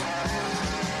Stones.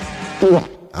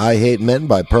 I Hate Men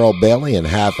by Pearl Bailey and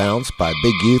Half Ounce by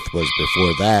Big Youth was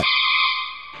before that.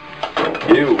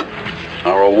 You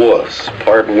are a wuss,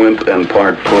 part wimp and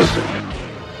part pussy.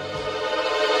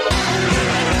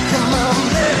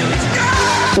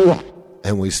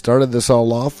 And we started this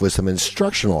all off with some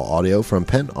instructional audio from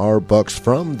Penn R. Books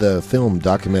from the film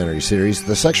documentary series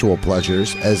The Sexual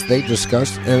Pleasures, as they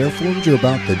discussed and informed you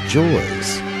about the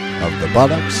joys of the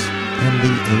buttocks and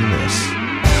the anus.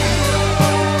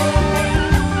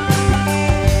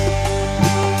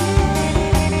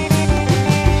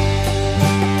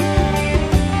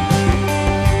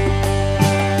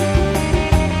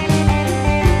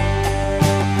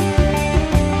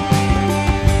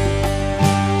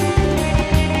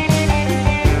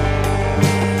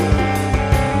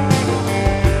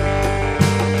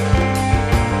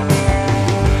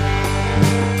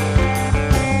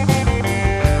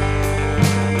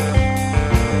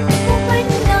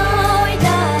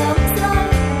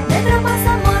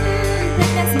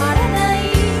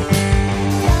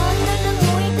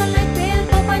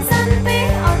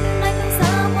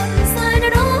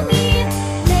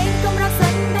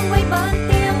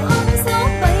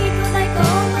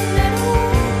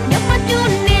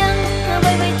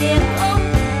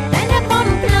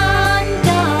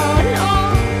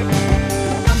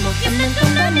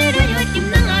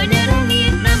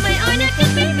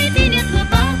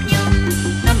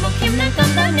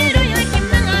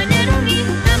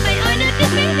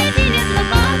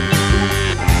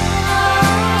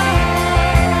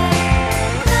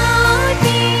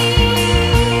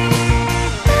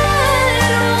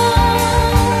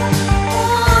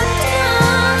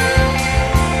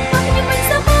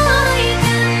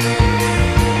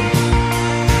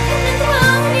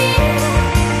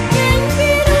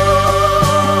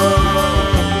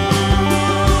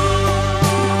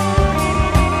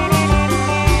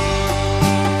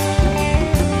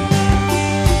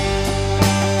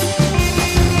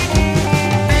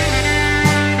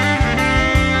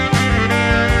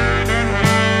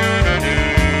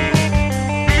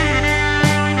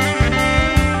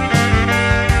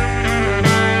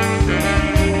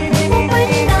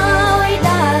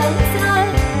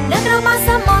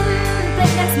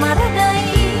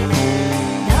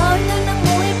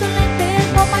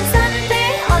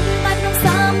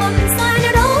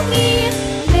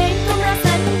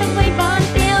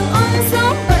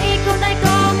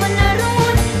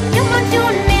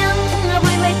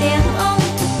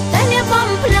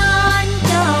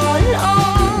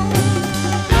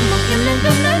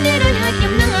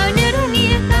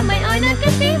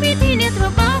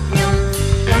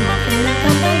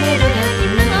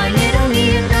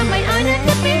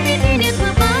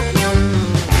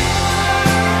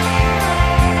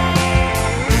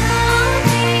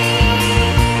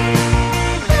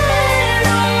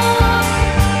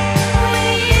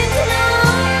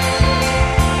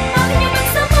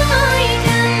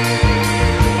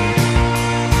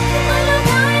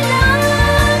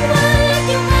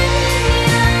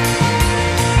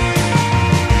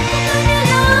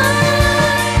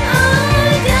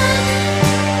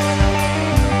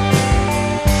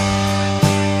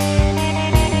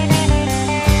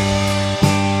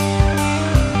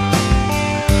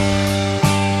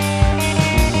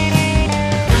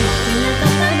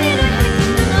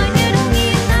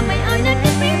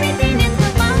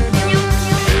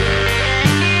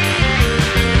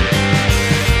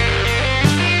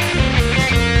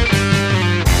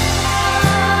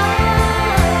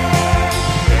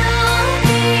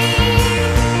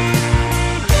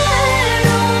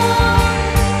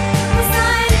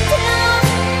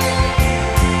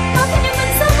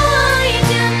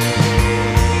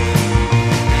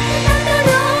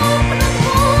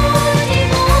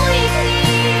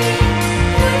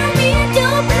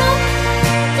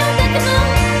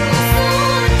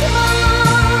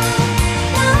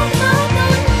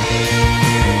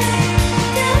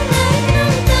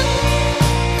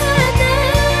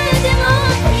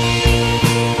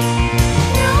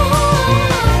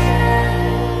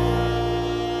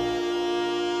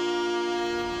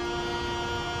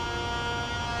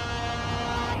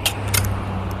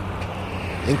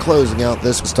 closing out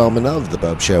this installment of The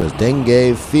Bopst Show is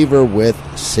Dengue Fever with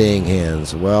Seeing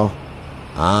Hands. Well,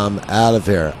 I'm out of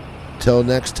here. Till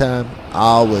next time,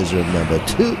 always remember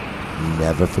to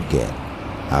never forget.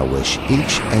 I wish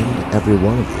each and every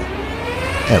one of you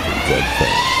every good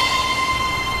thing.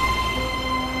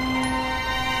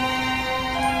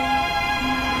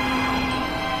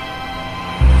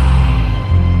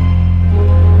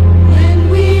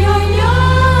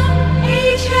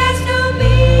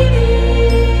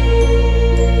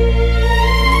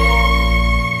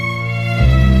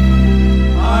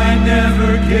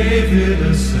 Gave it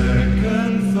a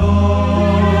second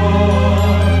thought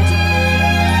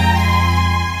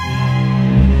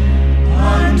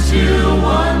until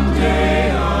one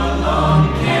day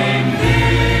along came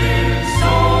this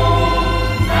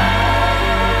old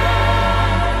man,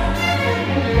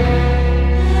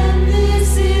 and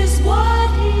this is what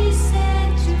he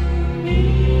said to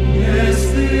me.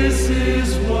 Yes, this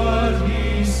is what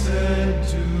he said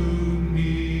to me.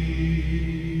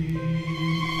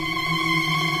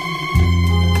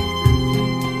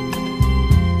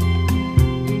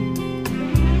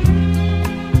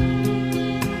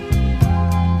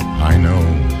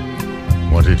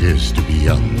 What it is to be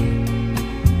young,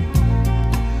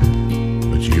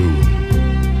 but you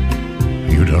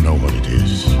don't know what it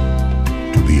is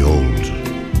to be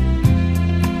old.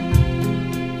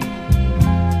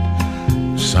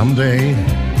 Someday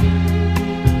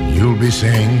you'll be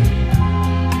saying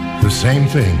the same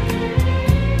thing.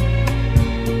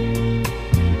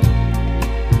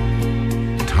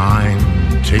 Time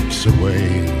takes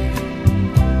away,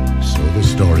 so the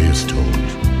story is told.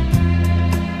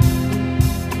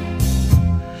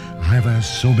 I've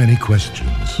asked so many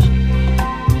questions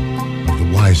of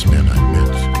the wise men I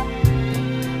met.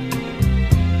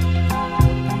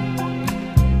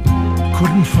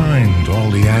 Couldn't find all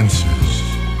the answers.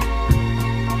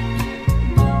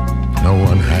 No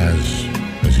one has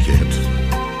as yet.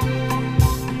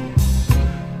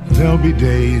 There'll be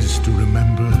days to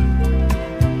remember,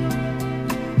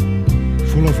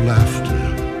 full of laughter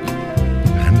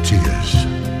and tears.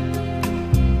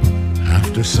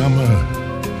 After summer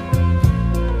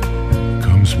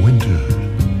comes winter,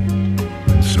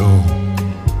 and so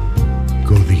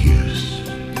go the years.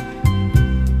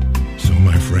 So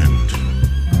my friend,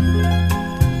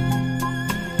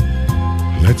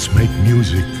 let's make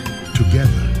music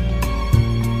together.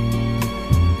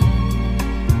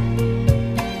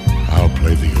 I'll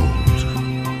play the old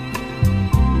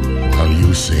while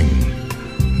you sing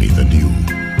me the new.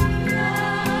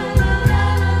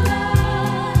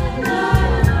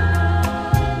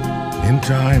 In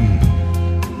time,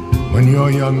 when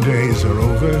your young days are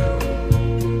over,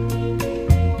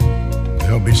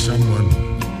 there'll be someone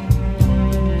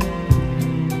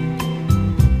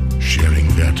sharing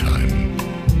their time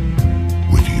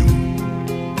with you.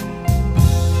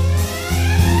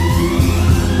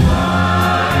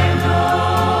 I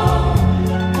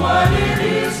know what it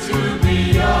is to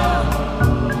be young,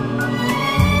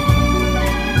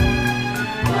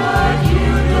 but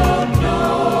you don't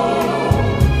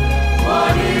know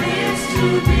what it is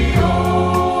to be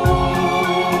old.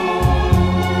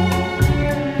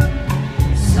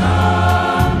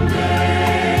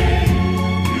 Someday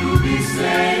you'll be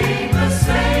saying the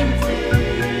same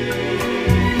thing.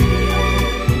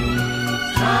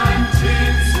 Time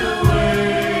ticks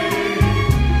away,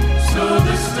 so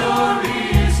the story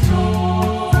is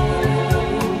told.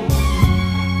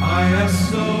 I have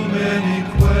so many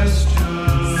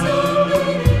questions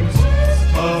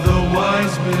of the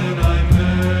wise men I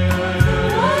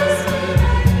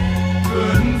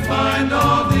couldn't find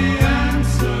all the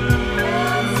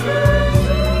answers.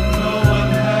 No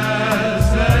one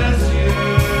has as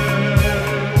yet.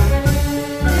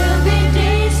 There'll be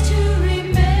days to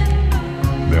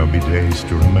remember. There'll be days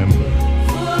to remember,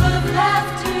 Full of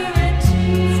laughter and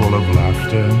tears. full of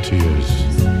laughter and tears.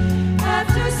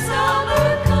 After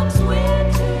summer comes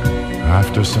winter.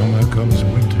 After summer comes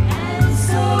winter, And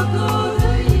so go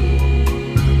the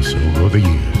years. and so go the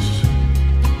years.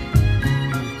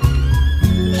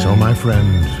 So my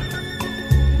friend,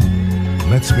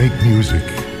 let's make music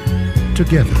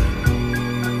together.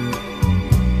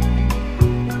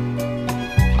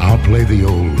 I'll play the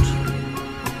old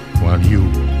while you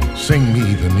sing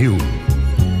me the new.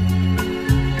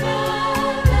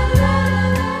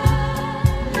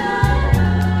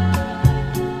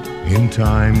 In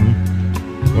time,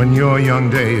 when your young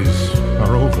days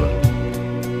are over,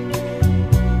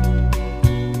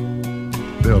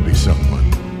 there'll be someone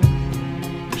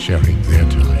sharing their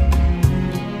time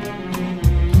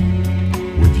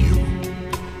with you.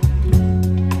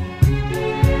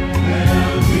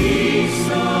 There'll be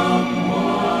some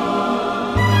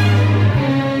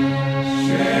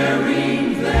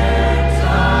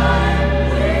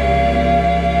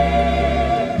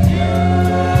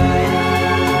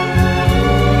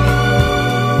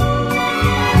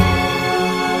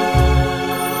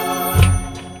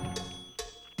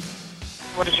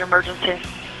What is your emergency?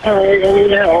 I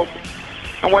need help.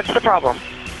 And what's the problem?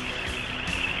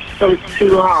 I'm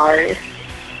too high.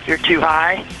 You're too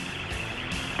high?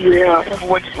 Yeah.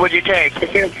 What'd you take? I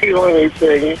can't feel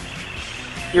anything.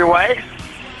 You're what?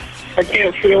 I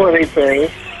can't feel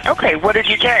anything. Okay, what did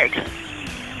you take?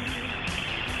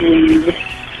 Weed.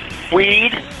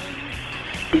 Weed?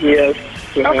 Yes.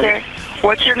 Okay.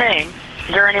 What's your name?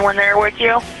 Is there anyone there with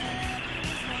you?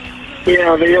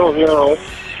 Yeah, they don't know.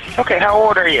 Okay, how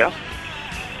old are you?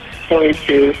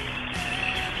 22.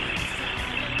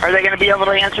 Are they going to be able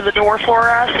to answer the door for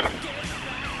us?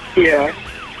 Yeah.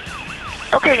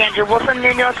 Okay, Andrew, we'll send an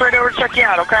ambulance right over to check you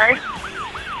out, okay?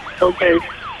 Okay.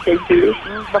 Thank you.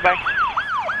 Bye-bye.